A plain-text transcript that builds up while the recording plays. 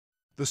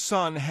The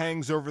sun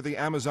hangs over the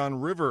Amazon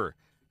River.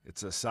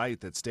 It's a sight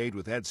that stayed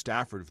with Ed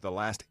Stafford for the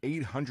last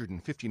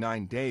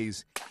 859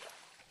 days.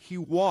 He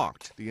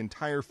walked the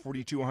entire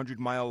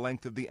 4,200-mile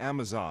length of the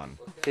Amazon.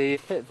 The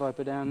pit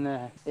viper down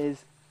there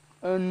is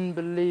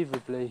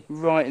unbelievably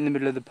right in the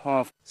middle of the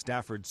path.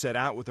 Stafford set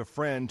out with a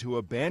friend to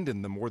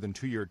abandon the more than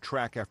 2-year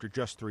trek after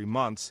just 3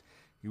 months.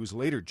 He was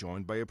later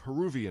joined by a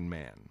Peruvian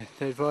man.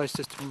 They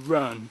advised us to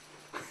run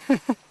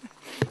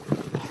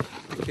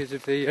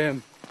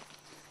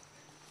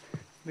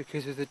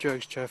because of the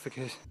drugs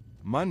traffickers.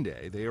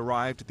 Monday, they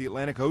arrived at the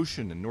Atlantic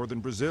Ocean in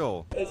northern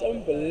Brazil. It's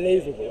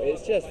unbelievable.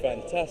 It's just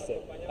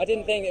fantastic. I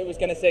didn't think it was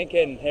going to sink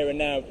in here and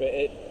now, but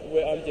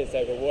I'm just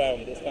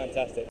overwhelmed. It's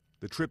fantastic.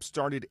 The trip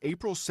started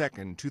April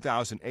 2nd,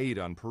 2008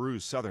 on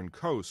Peru's southern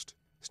coast.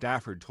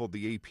 Stafford told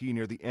the AP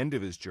near the end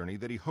of his journey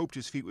that he hoped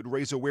his feat would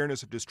raise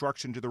awareness of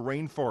destruction to the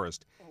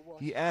rainforest.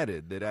 He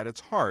added that at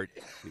its heart,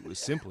 it was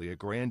simply a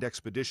grand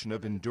expedition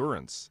of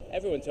endurance.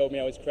 Everyone told me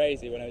I was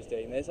crazy when I was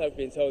doing this. I've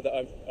been told that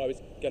I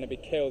was going to be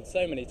killed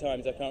so many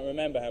times, I can't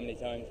remember how many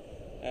times.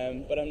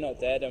 But I'm not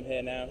dead, I'm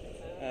here now.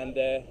 And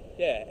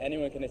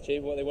anyone can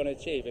achieve what they want to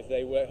achieve if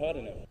they work hard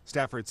enough.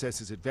 Stafford says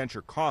his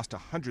adventure cost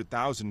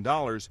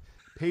 $100,000,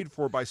 paid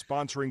for by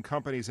sponsoring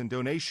companies and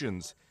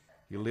donations.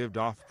 He lived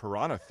off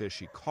piranha fish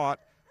he caught,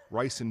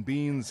 rice and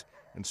beans,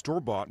 and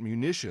store-bought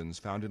munitions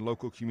found in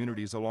local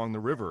communities along the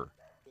river.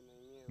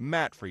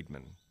 Matt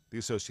Friedman, The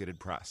Associated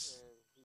Press.